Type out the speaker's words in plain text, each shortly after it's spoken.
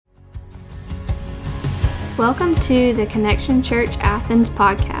Welcome to the Connection Church Athens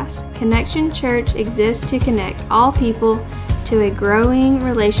podcast. Connection Church exists to connect all people to a growing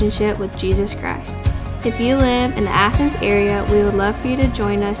relationship with Jesus Christ. If you live in the Athens area, we would love for you to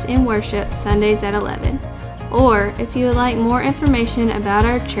join us in worship Sundays at 11. Or if you would like more information about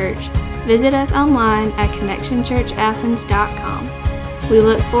our church, visit us online at connectionchurchathens.com. We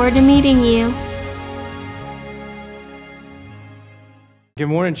look forward to meeting you. Good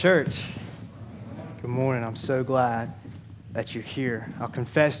morning, church. Good morning. I'm so glad that you're here. I'll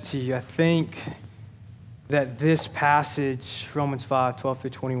confess to you, I think that this passage, Romans 5, 12 through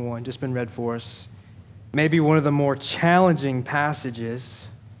 21, just been read for us, may be one of the more challenging passages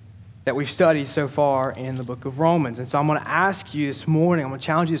that we've studied so far in the book of Romans. And so I'm going to ask you this morning, I'm going to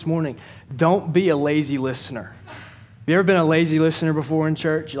challenge you this morning, don't be a lazy listener. Have you ever been a lazy listener before in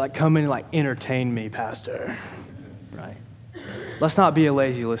church? You come in and entertain me, pastor. Right? Let's not be a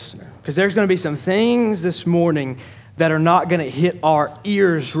lazy listener, because there's going to be some things this morning that are not going to hit our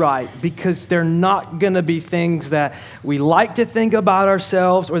ears right, because they're not going to be things that we like to think about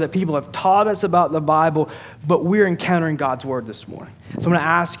ourselves or that people have taught us about the Bible, but we're encountering God's Word this morning. So I'm going to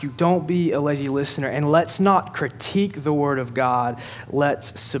ask you, don't be a lazy listener, and let's not critique the Word of God.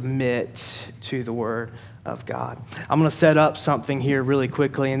 Let's submit to the Word of God. I'm going to set up something here really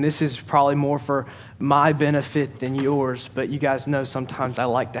quickly, and this is probably more for my benefit than yours, but you guys know sometimes I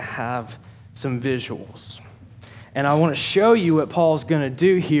like to have some visuals. And I want to show you what Paul's going to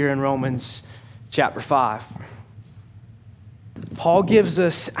do here in Romans chapter 5. Paul gives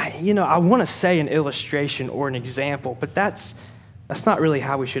us, I want to say an illustration or an example, but that's not really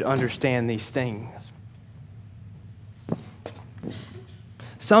how we should understand these things.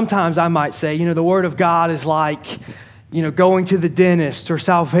 Sometimes I might say, the Word of God is like, going to the dentist, or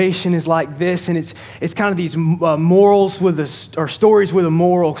salvation is like this, and it's kind of these morals or stories with a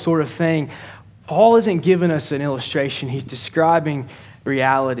moral sort of thing. Paul isn't giving us an illustration. He's describing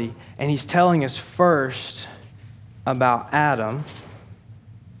reality, and he's telling us first about Adam.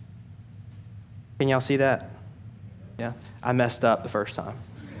 Can y'all see that? Yeah? I messed up the first time.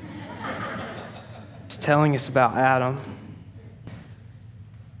 He's telling us about Adam,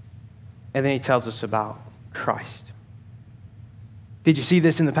 and then he tells us about Christ. Did you see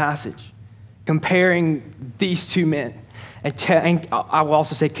this in the passage? Comparing these two men. And I will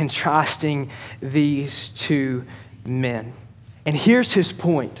also say contrasting these two men. And here's his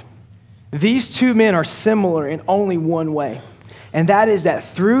point. These two men are similar in only one way. And that is that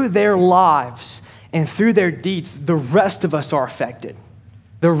through their lives and through their deeds, the rest of us are affected.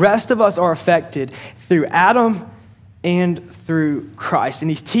 The rest of us are affected through Adam and through Christ.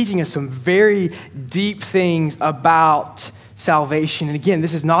 And he's teaching us some very deep things about salvation. And again,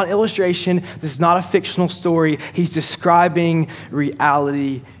 this is not an illustration. This is not a fictional story. He's describing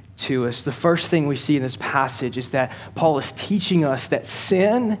reality to us. The first thing we see in this passage is that Paul is teaching us that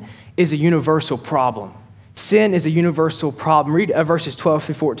sin is a universal problem. Sin is a universal problem. Read verses 12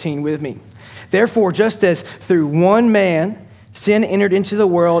 through 14 with me. Therefore, just as through one man sin entered into the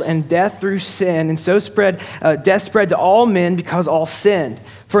world, and death through sin, and so death spread to all men because all sinned.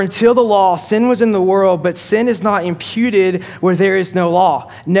 For until the law, sin was in the world, but sin is not imputed where there is no law.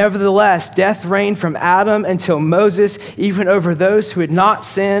 Nevertheless, death reigned from Adam until Moses, even over those who had not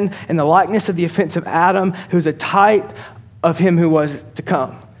sinned, in the likeness of the offense of Adam, who is a type of him who was to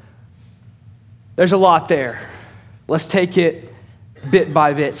come. There's a lot there. Let's take it bit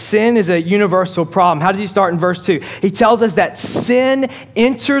by bit. Sin is a universal problem. How does he start in verse 2? He tells us that sin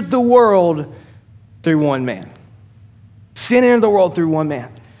entered the world through one man. Sin entered the world through one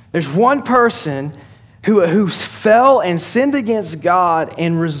man. There's one person who fell and sinned against God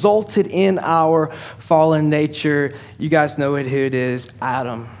and resulted in our fallen nature. You guys know who it is,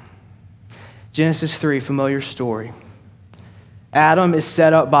 Adam. Genesis 3, familiar story. Adam is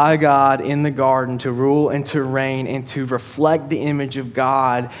set up by God in the garden to rule and to reign and to reflect the image of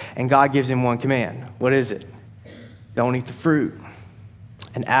God, and God gives him one command. What is it? Don't eat the fruit.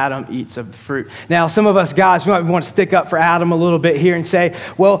 And Adam eats of the fruit. Now, some of us guys, we might want to stick up for Adam a little bit here and say,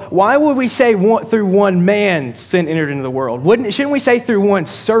 well, why would we say through one man sin entered into the world? Shouldn't we say through one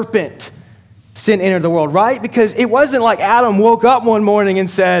serpent sin entered the world, right? Because it wasn't like Adam woke up one morning and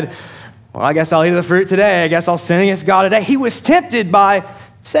said, well, I guess I'll eat of the fruit today. I guess I'll sin against God today. He was tempted by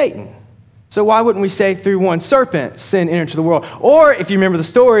Satan. So why wouldn't we say through one serpent sin entered into the world? Or if you remember the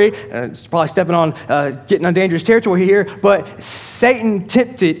story, it's probably stepping on, getting on dangerous territory here, but Satan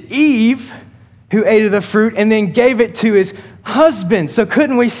tempted Eve, who ate of the fruit, and then gave it to his husband. So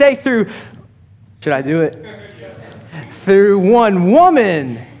couldn't we say should I do it? Yes. Through one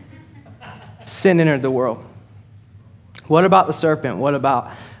woman, sin entered the world. What about the serpent? What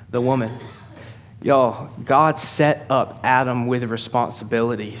about the woman? Y'all, God set up Adam with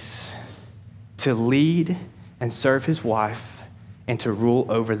responsibilities to lead and serve his wife and to rule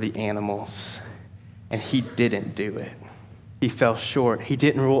over the animals. And he didn't do it. He fell short. He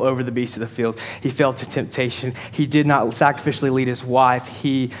didn't rule over the beasts of the field. He fell to temptation. He did not sacrificially lead his wife.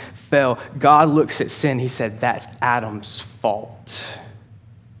 He fell. God looks at sin. He said, that's Adam's fault.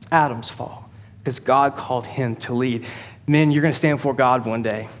 It's Adam's fault because God called him to lead. Men, you're going to stand before God one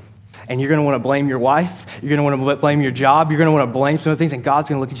day. And you're going to want to blame your wife. You're going to want to blame your job. You're going to want to blame some other things. And God's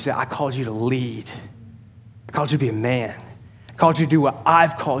going to look at you and say, I called you to lead. I called you to be a man. I called you to do what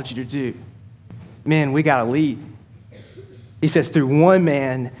I've called you to do. Men, we got to lead. He says, through one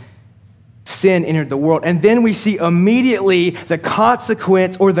man, sin entered the world. And then we see immediately the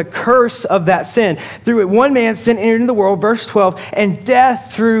consequence or the curse of that sin. Through it, one man, sin entered into the world, verse 12, and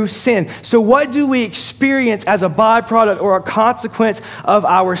death through sin. So what do we experience as a byproduct or a consequence of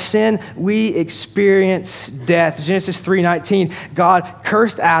our sin? We experience death. Genesis 3:19, God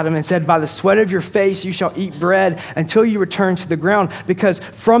cursed Adam and said, by the sweat of your face you shall eat bread until you return to the ground, because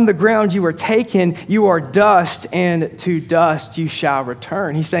from the ground you were taken, you are dust, and to dust you shall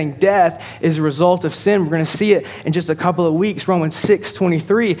return. He's saying death is a result of sin. We're going to see it in just a couple of weeks. Romans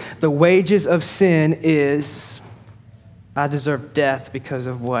 6:23, the wages of sin is, I deserve death because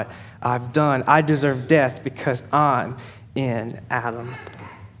of what I've done. I deserve death because I'm in Adam.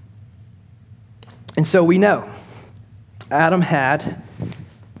 And so we know Adam had,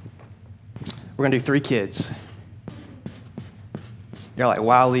 we're going to do 3 kids. You're like,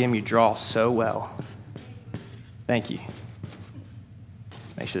 wow, Liam, you draw so well. Thank you.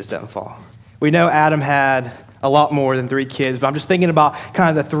 Make sure this doesn't fall. We know Adam had a lot more than 3 kids, but I'm just thinking about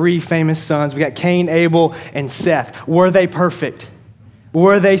kind of the 3 famous sons. We got Cain, Abel, and Seth. Were they perfect?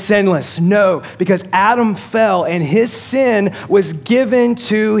 Were they sinless? No, because Adam fell and his sin was given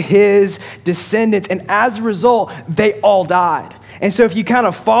to his descendants. And as a result, they all died. And so if you kind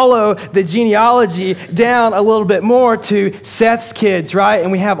of follow the genealogy down a little bit more to Seth's kids, right?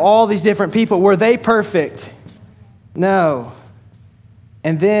 And we have all these different people. Were they perfect? No.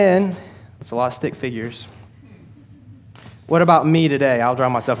 And then, that's a lot of stick figures. What about me today? I'll draw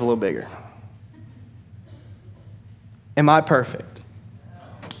myself a little bigger. Am I perfect?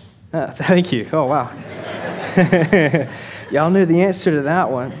 Thank you. Oh, wow. Y'all knew the answer to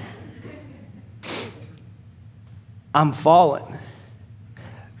that one. I'm fallen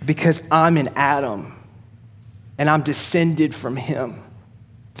because I'm in Adam and I'm descended from him.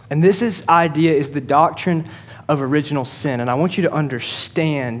 And this idea is the doctrine of original sin. And I want you to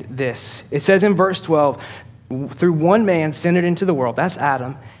understand this. It says in verse 12, through one man sin entered into the world, that's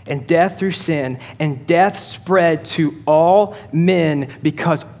Adam, and death through sin, and death spread to all men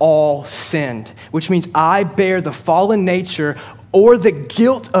because all sinned, which means I bear the fallen nature or the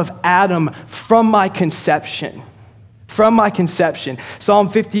guilt of Adam from my conception. From my conception. Psalm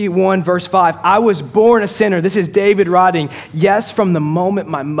 51, verse 5, I was born a sinner. This is David writing, yes, from the moment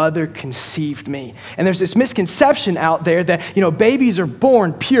my mother conceived me. And there's this misconception out there that, babies are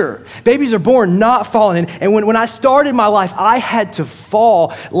born pure. Babies are born not fallen. And when I started my life, I had to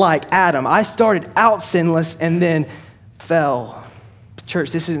fall like Adam. I started out sinless and then fell.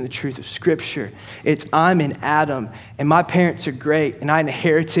 Church, this isn't the truth of Scripture. It's I'm in Adam, and my parents are great, and I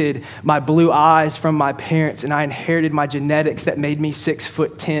inherited my blue eyes from my parents, and I inherited my genetics that made me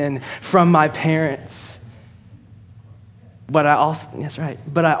 6'10" from my parents. But I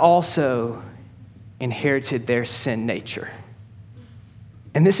also inherited their sin nature.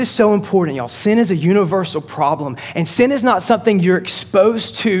 And this is so important, y'all. Sin is a universal problem. And sin is not something you're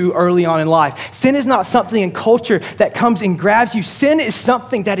exposed to early on in life. Sin is not something in culture that comes and grabs you. Sin is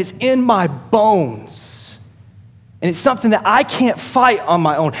something that is in my bones. And it's something that I can't fight on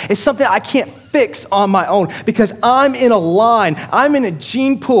my own. It's something I can't fix on my own because I'm in a line. I'm in a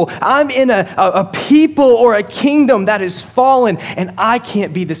gene pool. I'm in a people or a kingdom that is fallen. And I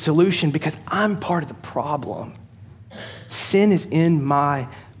can't be the solution because I'm part of the problem. Sin is in my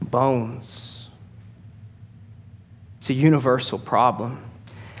bones. It's a universal problem.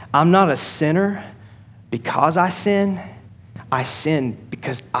 I'm not a sinner because I sin. I sin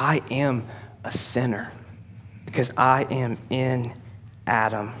because I am a sinner, because I am in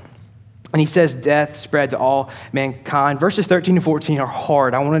Adam. And he says death spread to all mankind. Verses 13 and 14 are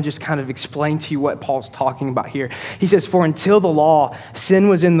hard. I want to just kind of explain to you what Paul's talking about here. He says, for until the law, sin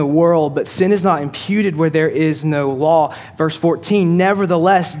was in the world, but sin is not imputed where there is no law. Verse 14,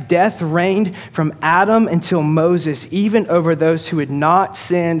 nevertheless, death reigned from Adam until Moses, even over those who had not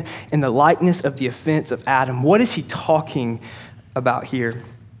sinned in the likeness of the offense of Adam. What is he talking about here?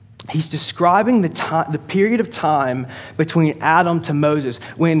 he's describing the period of time between Adam to Moses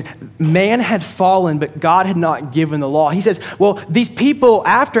when man had fallen, but God had not given the law. He says, well, these people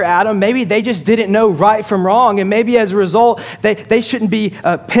after Adam, maybe they just didn't know right from wrong, and maybe as a result, they shouldn't be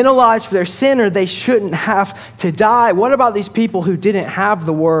penalized for their sin, or they shouldn't have to die. What about these people who didn't have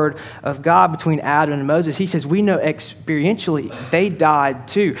the word of God between Adam and Moses? He says, we know experientially they died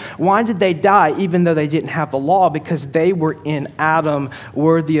too. Why did they die even though they didn't have the law? Because they were in Adam,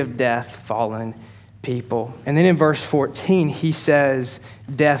 worthy of death, fallen people. And then in verse 14, he says,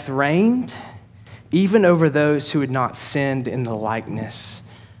 death reigned even over those who had not sinned in the likeness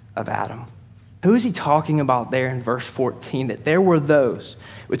of Adam. Who is he talking about there in verse 14? That there were those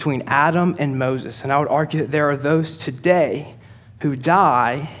between Adam and Moses. And I would argue that there are those today who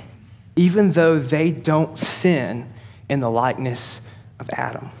die even though they don't sin in the likeness of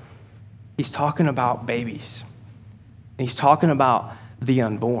Adam. He's talking about babies. He's talking about the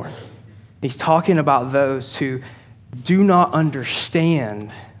unborn. He's talking about those who do not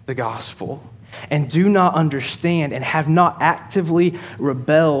understand the gospel and do not understand and have not actively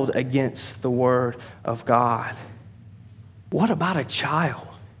rebelled against the word of God. What about a child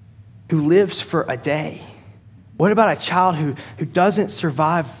who lives for a day? What about a child who doesn't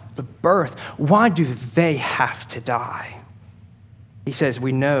survive the birth? Why do they have to die? He says,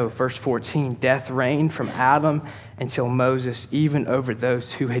 we know, verse 14, death reigned from Adam until Moses, even over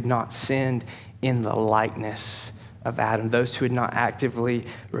those who had not sinned in the likeness of Adam, those who had not actively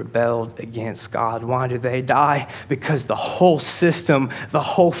rebelled against God. Why do they die? Because the whole system, the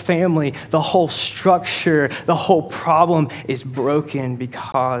whole family, the whole structure, the whole problem is broken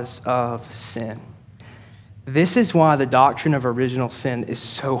because of sin. This is why the doctrine of original sin is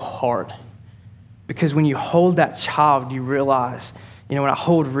so hard. Because when you hold that child, you realize, when I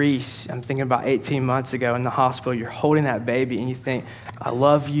hold Reese, I'm thinking about 18 months ago in the hospital, you're holding that baby and you think, I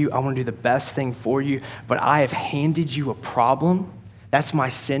love you, I want to do the best thing for you, but I have handed you a problem. That's my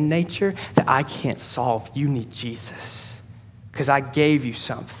sin nature that I can't solve. You need Jesus because I gave you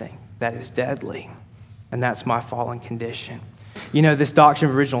something that is deadly, and that's my fallen condition. This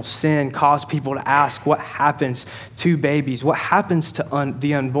doctrine of original sin caused people to ask what happens to babies, what happens to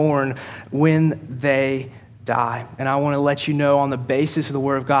the unborn when they die. And I want to let you know, on the basis of the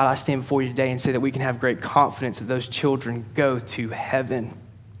word of God, I stand before you today and say that we can have great confidence that those children go to heaven.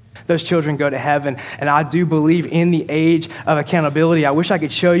 Those children go to heaven, and I do believe in the age of accountability. I wish I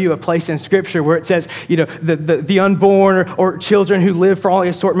could show you a place in Scripture where it says, the unborn or children who live for only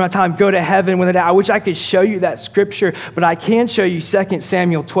a short amount of time go to heaven when they die. I wish I could show you that Scripture, but I can show you 2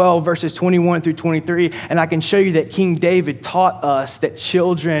 Samuel 12, verses 21 through 23, and I can show you that King David taught us that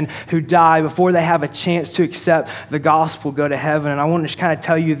children who die before they have a chance to accept the gospel go to heaven. And I want to kind of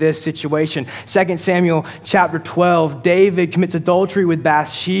tell you this situation. 2 Samuel chapter 12, David commits adultery with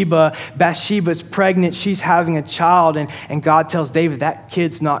Bathsheba. Bathsheba's pregnant. She's having a child, and God tells David that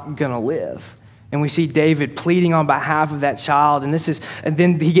kid's not going to live. And we see David pleading on behalf of that child. And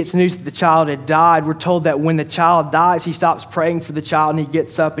then he gets news that the child had died. We're told that when the child dies, he stops praying for the child and he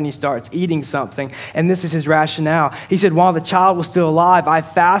gets up and he starts eating something. And this is his rationale. He said, while the child was still alive, I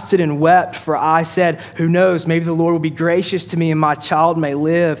fasted and wept, for I said, who knows, maybe the Lord will be gracious to me and my child may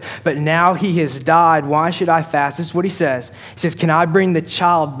live. But now he has died. Why should I fast? This is what he says. He says, can I bring the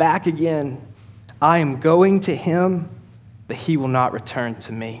child back again? I am going to him, but he will not return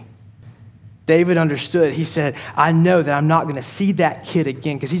to me. David understood. He said, I know that I'm not going to see that kid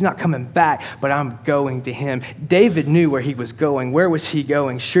again because he's not coming back, but I'm going to him. David knew where he was going. Where was he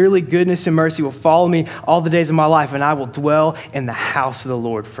going? Surely goodness and mercy will follow me all the days of my life, and I will dwell in the house of the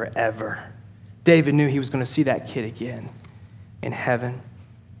Lord forever. David knew he was going to see that kid again in heaven.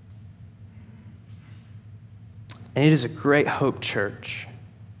 And it is a great hope, church,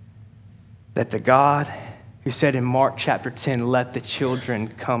 that the God who said in Mark chapter 10, let the children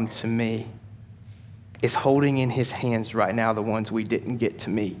come to me, is holding in his hands right now the ones we didn't get to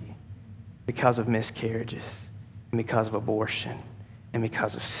meet because of miscarriages and because of abortion and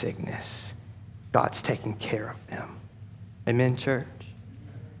because of sickness. God's taking care of them. Amen, church?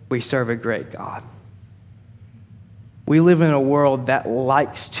 We serve a great God. We live in a world that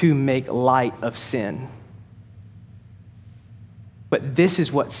likes to make light of sin. But this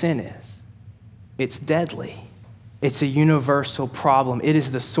is what sin is. It's deadly. It's a universal problem. It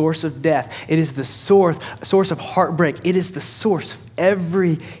is the source of death. It is the source of heartbreak. It is the source of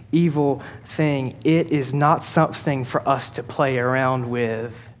every evil thing. It is not something for us to play around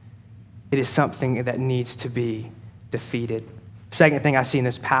with. It is something that needs to be defeated. Second thing I see in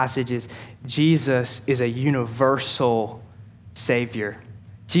this passage is Jesus is a universal Savior.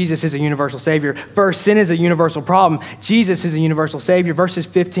 Jesus is a universal Savior. First, sin is a universal problem. Jesus is a universal Savior. Verses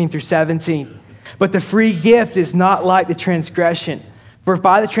 15 through 17. But the free gift is not like the transgression. For if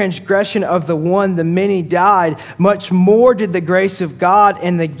by the transgression of the one the many died, much more did the grace of God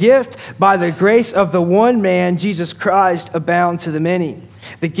and the gift by the grace of the one man, Jesus Christ, abound to the many.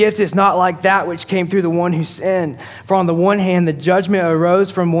 The gift is not like that which came through the one who sinned. For on the one hand, the judgment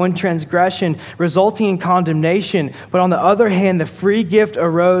arose from one transgression, resulting in condemnation. But on the other hand, the free gift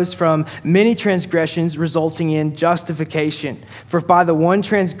arose from many transgressions, resulting in justification. For if by the one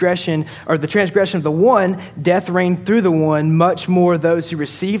transgression, or the transgression of the one, death reigned through the one, much more those who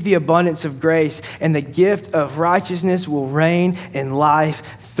receive the abundance of grace and the gift of righteousness will reign in life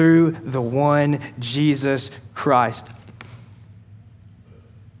through the one, Jesus Christ.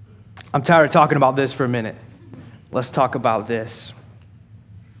 I'm tired of talking about this for a minute. Let's talk about this.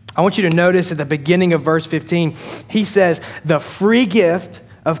 I want you to notice at the beginning of verse 15, he says, the free gift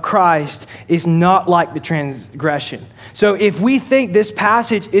of Christ is not like the transgression. So if we think this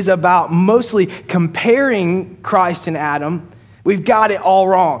passage is about mostly comparing Christ and Adam, we've got it all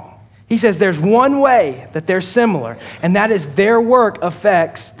wrong. He says there's one way that they're similar, and that is their work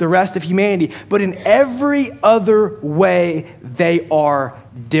affects the rest of humanity. But in every other way, they are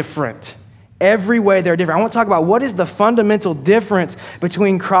different. Every way they're different. I want to talk about what is the fundamental difference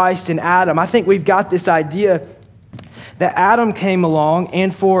between Christ and Adam. I think we've got this idea that Adam came along,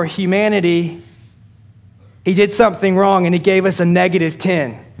 and for humanity, he did something wrong, and he gave us a negative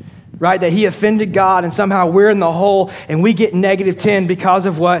 10. Right? That he offended God and somehow we're in the hole and we get negative 10 because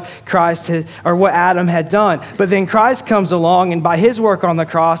of what what Adam had done. But then Christ comes along and by his work on the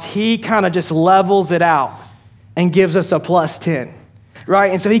cross, he kind of just levels it out and gives us a plus 10.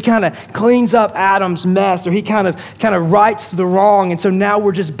 Right? And so he kind of cleans up Adam's mess, or he kind of rights the wrong. And so now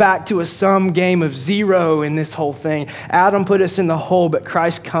we're just back to a sum game of 0 in this whole thing. Adam put us in the hole, but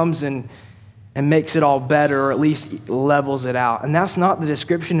Christ comes in and makes it all better, or at least levels it out. And that's not the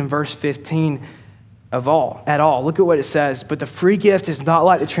description in verse 15 at all. Look at what it says. But the free gift is not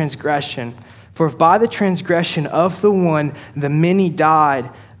like the transgression. For if by the transgression of the one the many died,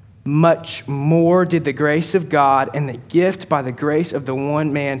 much more did the grace of God and the gift by the grace of the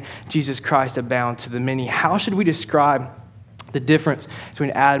one man, Jesus Christ, abound to the many. How should we describe the difference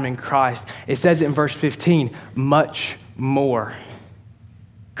between Adam and Christ? It says it in verse 15, much more.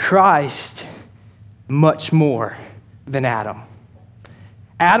 Christ, much more than Adam.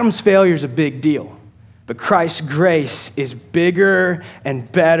 Adam's failure is a big deal, but Christ's grace is bigger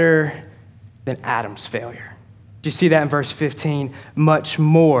and better than Adam's failure. Do you see that in verse 15? Much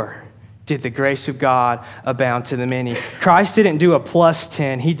more did the grace of God abound to the many. Christ didn't do a plus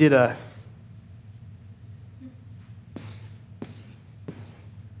 10, he did a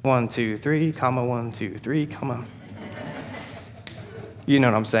 1, 2, 3, comma, 1, 2, 3, comma. You know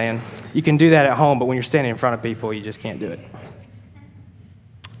what I'm saying. You can do that at home, but when you're standing in front of people, you just can't do it.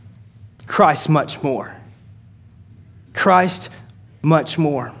 Christ much more. Christ much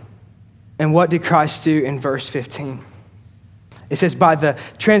more. And what did Christ do in verse 15? It says, by the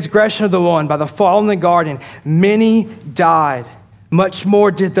transgression of the one, by the fall in the garden, many died. Much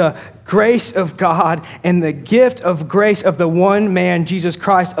more did the grace of God and the gift of grace of the one man, Jesus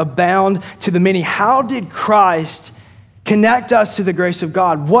Christ, abound to the many. How did Christ connect us to the grace of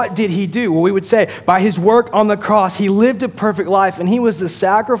God? What did he do? Well, we would say by his work on the cross, he lived a perfect life and he was the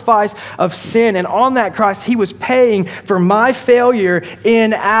sacrifice of sin. And on that cross, he was paying for my failure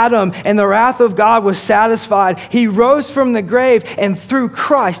in Adam, and the wrath of God was satisfied. He rose from the grave, and through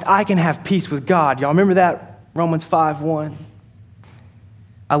Christ, I can have peace with God. Y'all remember that? Romans 5:1.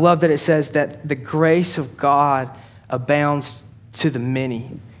 I love that it says that the grace of God abounds to the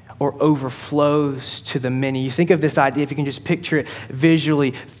many, or overflows to the many. You think of this idea, if you can just picture it visually,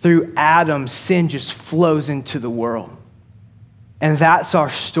 through Adam, sin just flows into the world. And that's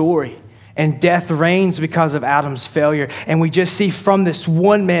our story. And death reigns because of Adam's failure. And we just see from this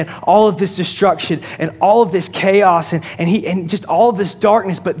one man all of this destruction and all of this chaos and just all of this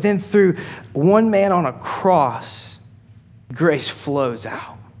darkness. But then through one man on a cross, grace flows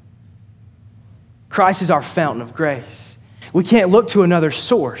out. Christ is our fountain of grace. We can't look to another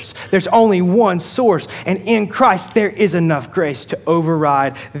source. There's only one source. And in Christ, there is enough grace to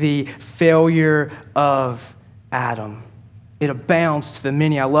override the failure of Adam. It abounds to the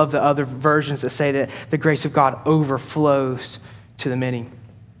many. I love the other versions that say that the grace of God overflows to the many.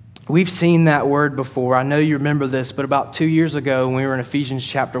 We've seen that word before. I know you remember this, but about 2 years ago when we were in Ephesians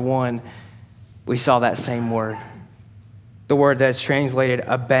chapter 1, we saw that same word. The word that's translated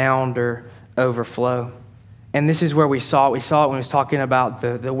abound or overflow. And this is where we saw it. We saw it when he was talking about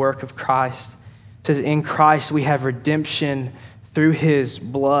the work of Christ. It says, in Christ we have redemption through his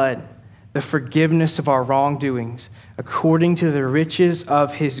blood the forgiveness of our wrongdoings, according to the riches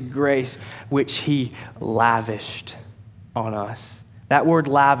of his grace, which he lavished on us. That word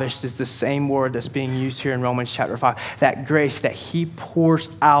lavished is the same word that's being used here in Romans chapter 5. That grace that he pours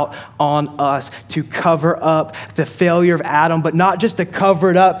out on us to cover up the failure of Adam, but not just to cover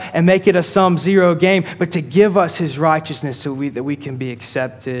it up and make it a sum zero game, but to give us his righteousness so that we can be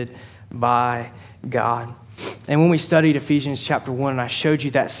accepted by God. And when we studied Ephesians chapter 1, and I showed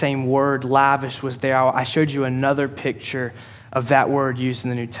you that same word, lavish, was there, I showed you another picture of that word used in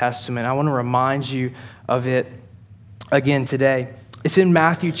the New Testament. I want to remind you of it again today. It's in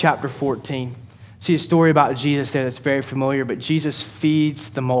Matthew chapter 14. See a story about Jesus there that's very familiar, but Jesus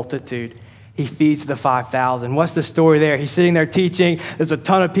feeds the multitude. He feeds the 5,000. What's the story there? He's sitting there teaching. There's a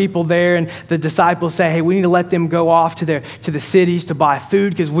ton of people there, and the disciples say, hey, we need to let them go off to the cities to buy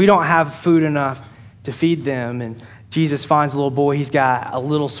food because we don't have food enough to feed them. And Jesus finds a little boy. He's got a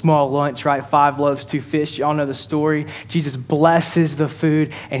little small lunch, right? 5 loaves, 2 fish. Y'all know the story. Jesus blesses the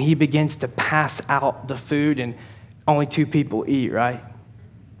food, and he begins to pass out the food, and only 2 people eat, right?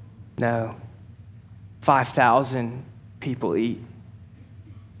 No. 5,000 people eat.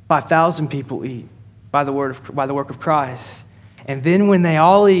 5,000 people eat by the work of Christ. And then when they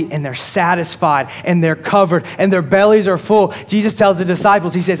all eat and they're satisfied and they're covered and their bellies are full, Jesus tells the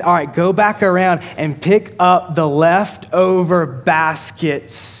disciples, he says, all right, go back around and pick up the leftover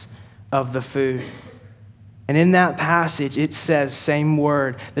baskets of the food. And in that passage, it says, same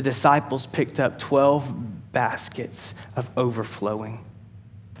word, the disciples picked up 12 baskets of overflowing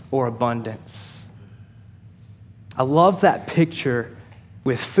or abundance. I love that picture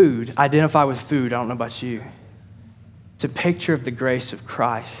with food, identify with food. I don't know about you. It's a picture of the grace of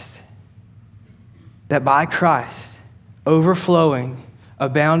Christ. That by Christ, overflowing,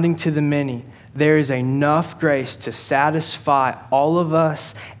 abounding to the many, there is enough grace to satisfy all of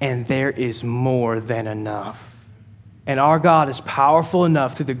us, and there is more than enough. And our God is powerful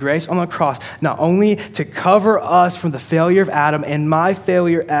enough through the grace on the cross, not only to cover us from the failure of Adam and my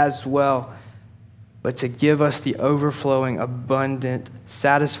failure as well, but to give us the overflowing, abundant,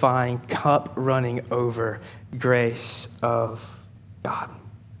 satisfying, cup running over grace of God.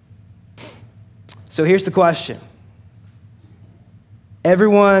 So here's the question.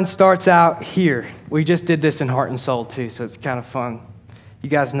 Everyone starts out here. We just did this in Heart and Soul too, so it's kind of fun. You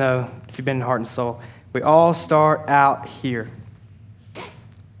guys know, if you've been in Heart and Soul, we all start out here.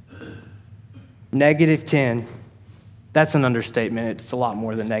 -10. That's an understatement. It's a lot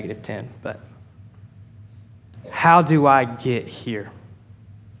more than -10, but how do I get here?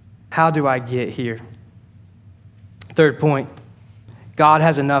 How do I get here? Third point, God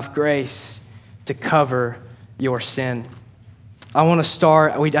has enough grace to cover your sin. I want to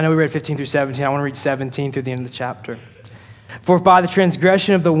start, I know we read 15 through 17. I want to read 17 through the end of the chapter. For by the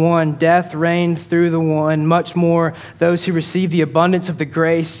transgression of the one, death reigned through the one, much more those who receive the abundance of the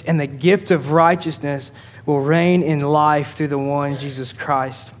grace and the gift of righteousness will reign in life through the one, Jesus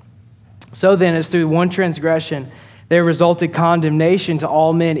Christ. So then, as through one transgression there resulted condemnation to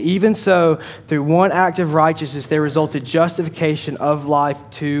all men, even so, through one act of righteousness there resulted justification of life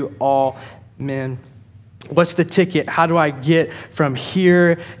to all men. What's the ticket? How do I get from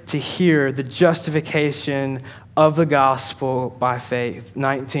here to here? The justification of the gospel by faith.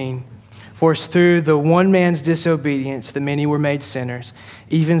 19. For it's through the one man's disobedience the many were made sinners.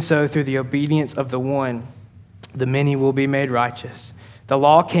 Even so, through the obedience of the one, the many will be made righteous. The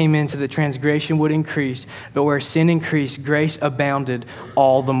law came in so that transgression would increase, but where sin increased, grace abounded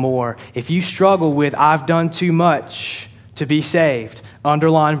all the more. If you struggle with, I've done too much to be saved,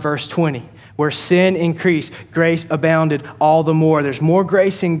 underline verse 20. Where sin increased, grace abounded all the more. There's more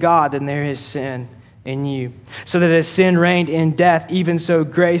grace in God than there is sin in you. So that as sin reigned in death, even so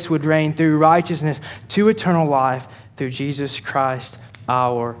grace would reign through righteousness to eternal life through Jesus Christ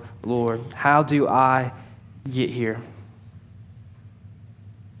our Lord. How do I get here?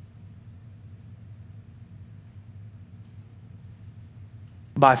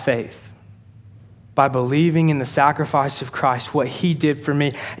 By faith. By believing in the sacrifice of Christ, what he did for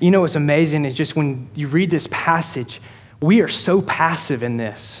me. You know what's amazing is just when you read this passage, we are so passive in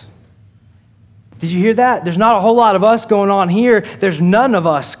this. Did you hear that? There's not a whole lot of us going on here. There's none of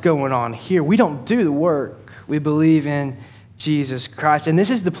us going on here. We don't do the work. We believe in Jesus Christ. And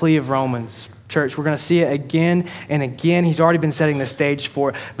this is the plea of Romans. Church, we're going to see it again and again. He's already been setting the stage for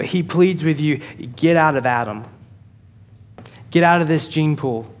it, but he pleads with you, get out of Adam. Get out of this gene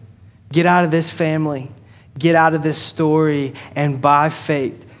pool. Get out of this family. Get out of this story. And by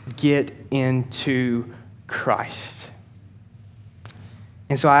faith, get into Christ.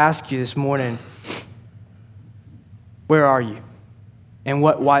 And so I ask you this morning, where are you? And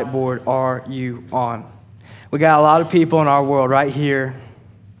what whiteboard are you on? We got a lot of people in our world right here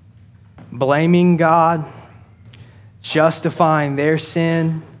blaming God, justifying their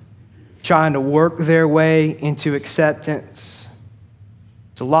sin, trying to work their way into acceptance.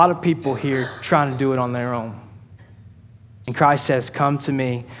 There's a lot of people here trying to do it on their own. And Christ says, come to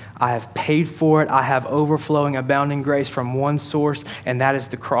me. I have paid for it. I have overflowing, abounding grace from one source, and that is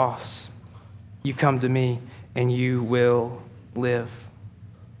the cross. You come to me and you will live.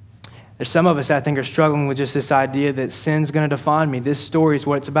 There's some of us, I think, are struggling with just this idea that sin's going to define me. This story is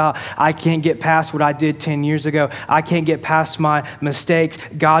what it's about. I can't get past what I did 10 years ago. I can't get past my mistakes.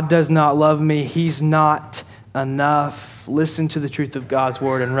 God does not love me. He's not enough. Listen to the truth of God's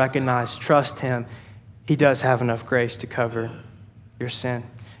word and recognize, trust him. He does have enough grace to cover your sin.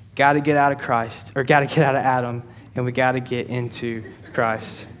 Got to get out of Christ, or got to get out of Adam, and we got to get into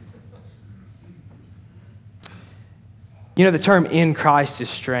Christ. You know, the term in Christ is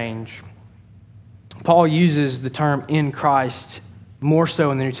strange. Paul uses the term in Christ more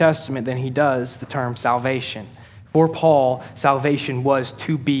so in the New Testament than he does the term salvation. For Paul, salvation was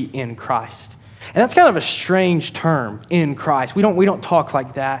to be in Christ. And that's kind of a strange term, in Christ. We don't talk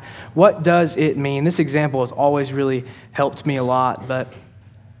like that. What does it mean? This example has always really helped me a lot, but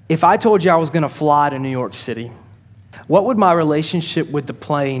if I told you I was going to fly to New York City, what would my relationship with the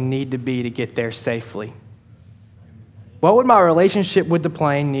plane need to be to get there safely? What would my relationship with the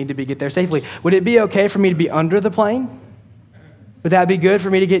plane need to be to get there safely? Would it be okay for me to be under the plane? Would that be good for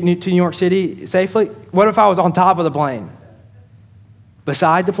me to get to New York City safely? What if I was on top of the plane?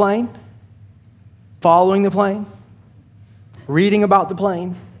 Beside the plane? Following the plane? Reading about the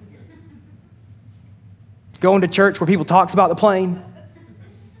plane? Going to church where people talk about the plane?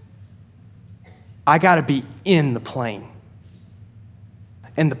 I got to be in the plane.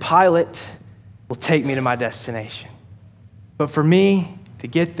 And the pilot will take me to my destination. But for me to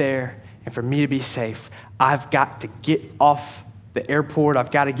get there and for me to be safe, I've got to get off the airport, I've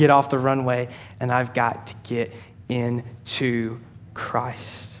got to get off the runway, and I've got to get into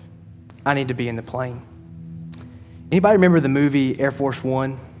Christ. I need to be in the plane. Anybody remember the movie Air Force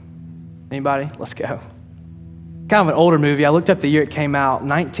One? Anybody? Let's go. Kind of an older movie. I looked up the year it came out,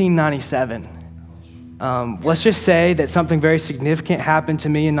 1997. Let's just say that something very significant happened to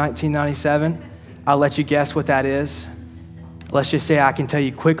me in 1997. I'll let you guess what that is. Let's just say I can tell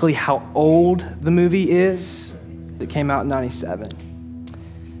you quickly how old the movie is. It came out in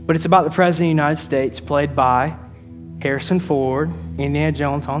 97. But it's about the President of the United States, played by Harrison Ford, Indiana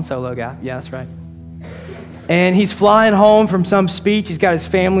Jones, Han Solo guy. Yeah, that's right. And he's flying home from some speech. He's got his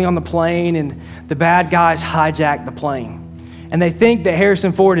family on the plane, and the bad guys hijack the plane. And they think that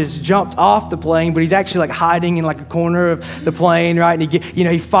Harrison Ford has jumped off the plane, but he's actually like hiding in like a corner of the plane, right? And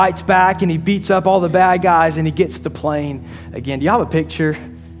he fights back and he beats up all the bad guys and he gets the plane again. Do y'all have a picture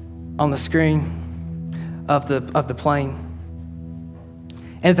on the screen of the plane?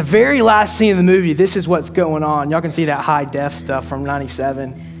 And at the very last scene of the movie, this is what's going on. Y'all can see that high def stuff from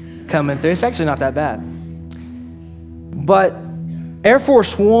 97 coming through. It's actually not that bad. But Air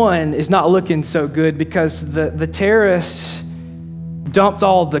Force One is not looking so good because the terrorists dumped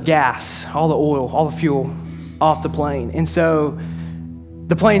all the gas, all the oil, all the fuel off the plane. And so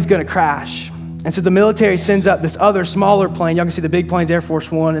the plane's going to crash. And so the military sends up this other smaller plane. Y'all can see the big plane's Air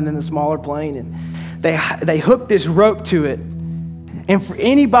Force One and then the smaller plane. And they hook this rope to it. And for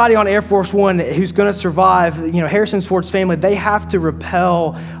anybody on Air Force One who's going to survive, Harrison Ford's family, they have to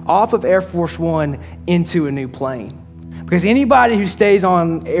rappel off of Air Force One into a new plane. Because anybody who stays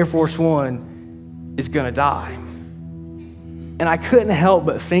on Air Force One is going to die. And I couldn't help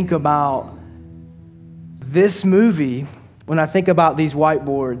but think about this movie when I think about these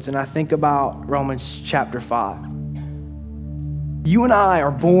whiteboards and I think about Romans chapter 5. You and I are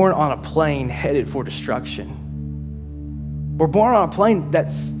born on a plane headed for destruction. We're born on a plane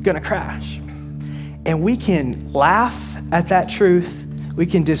that's going to crash. And we can laugh at that truth. We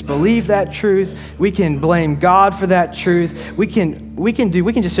can disbelieve that truth. We can blame God for that truth. We can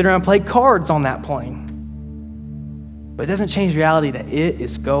just sit around and play cards on that plane. But it doesn't change reality that it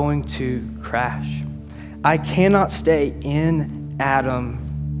is going to crash. I cannot stay in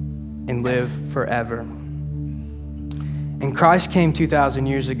Adam and live forever. And Christ came 2,000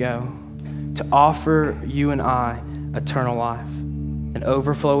 years ago to offer you and I eternal life, an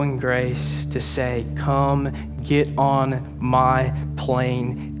overflowing grace to say, come get on my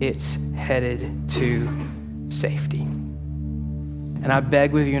plane. It's headed to safety. And I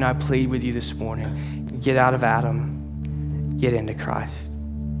beg with you and I plead with you this morning, get out of Adam, get into Christ.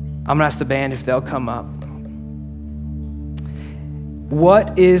 I'm going to ask the band if they'll come up.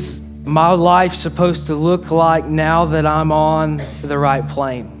 What is my life supposed to look like now that I'm on the right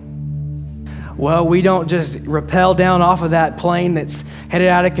plane? Well, we don't just rappel down off of that plane that's headed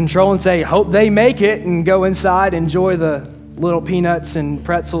out of control and say, hope they make it, and go inside, enjoy the little peanuts and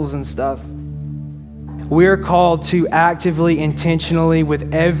pretzels and stuff. We're called to actively, intentionally,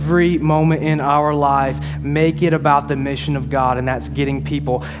 with every moment in our life, make it about the mission of God, and that's getting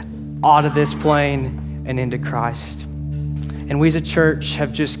people out of this plane and into Christ. And we as a church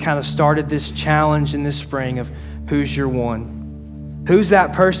have just kind of started this challenge in this spring of who's your one? Who's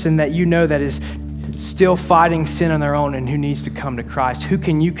that person that you know that is still fighting sin on their own and who needs to come to Christ? Who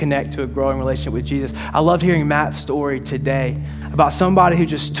can you connect to a growing relationship with Jesus? I loved hearing Matt's story today about somebody who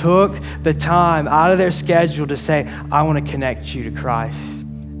just took the time out of their schedule to say, I want to connect you to Christ.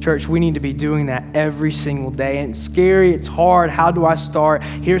 Church, we need to be doing that every single day. And it's scary, it's hard. How do I start?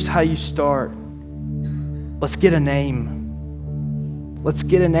 Here's how you start. Let's get a name. Let's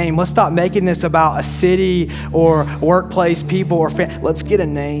get a name. Let's stop making this about a city or workplace, people or family. Let's get a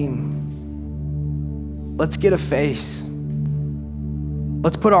name. Let's get a face.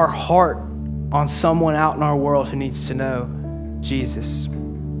 Let's put our heart on someone out in our world who needs to know Jesus.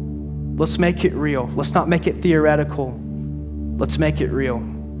 Let's make it real. Let's not make it theoretical. Let's make it real.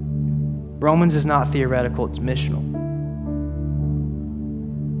 Romans is not theoretical, it's missional.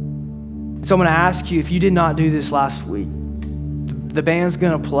 So I'm going to ask you, if you did not do this last week, the band's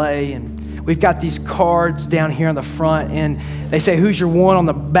going to play, and we've got these cards down here on the front, and they say, who's your one? On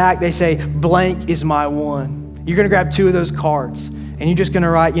the back, they say, blank is my one. You're going to grab two of those cards, and you're just going to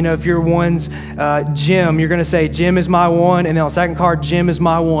write, if your one's Jim, you're going to say, Jim is my one, and then on the second card, Jim is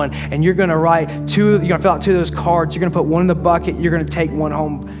my one, and you're going to write you're going to fill out two of those cards. You're going to put one in the bucket. You're going to take one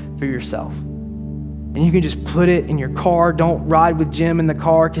home for yourself. And you can just put it in your car. Don't ride with Jim in the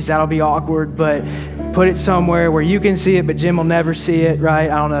car because that'll be awkward, but put it somewhere where you can see it, but Jim will never see it, right?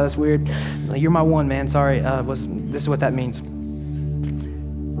 I don't know, that's weird. You're my one, man, sorry. This is what that means.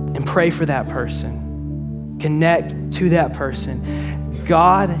 And pray for that person. Connect to that person.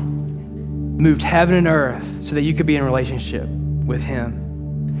 God moved heaven and earth so that you could be in a relationship with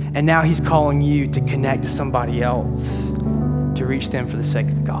him. And now he's calling you to connect to somebody else, to reach them for the sake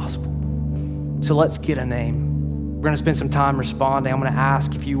of the gospel. So let's get a name. We're going to spend some time responding. I'm going to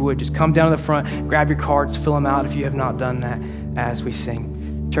ask if you would just come down to the front, grab your cards, fill them out if you have not done that as we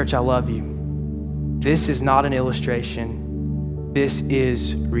sing. Church, I love you. This is not an illustration. This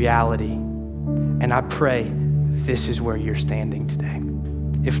is reality. And I pray this is where you're standing today.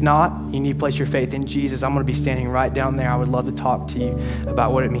 If not, you need to place your faith in Jesus. I'm going to be standing right down there. I would love to talk to you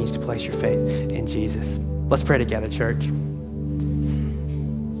about what it means to place your faith in Jesus. Let's pray together, church.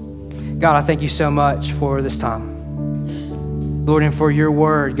 God, I thank you so much for this time. Lord, and for your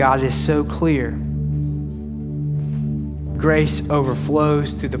word, God, it is so clear. Grace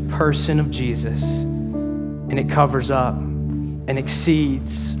overflows through the person of Jesus, and it covers up and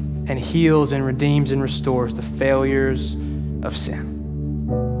exceeds and heals and redeems and restores the failures of sin.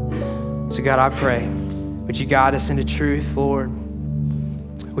 So God, I pray, would you guide us into truth, Lord?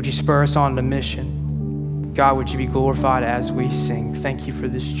 Would you spur us on to mission? God, would you be glorified as we sing? Thank you for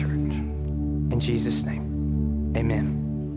this church. In Jesus' name, amen.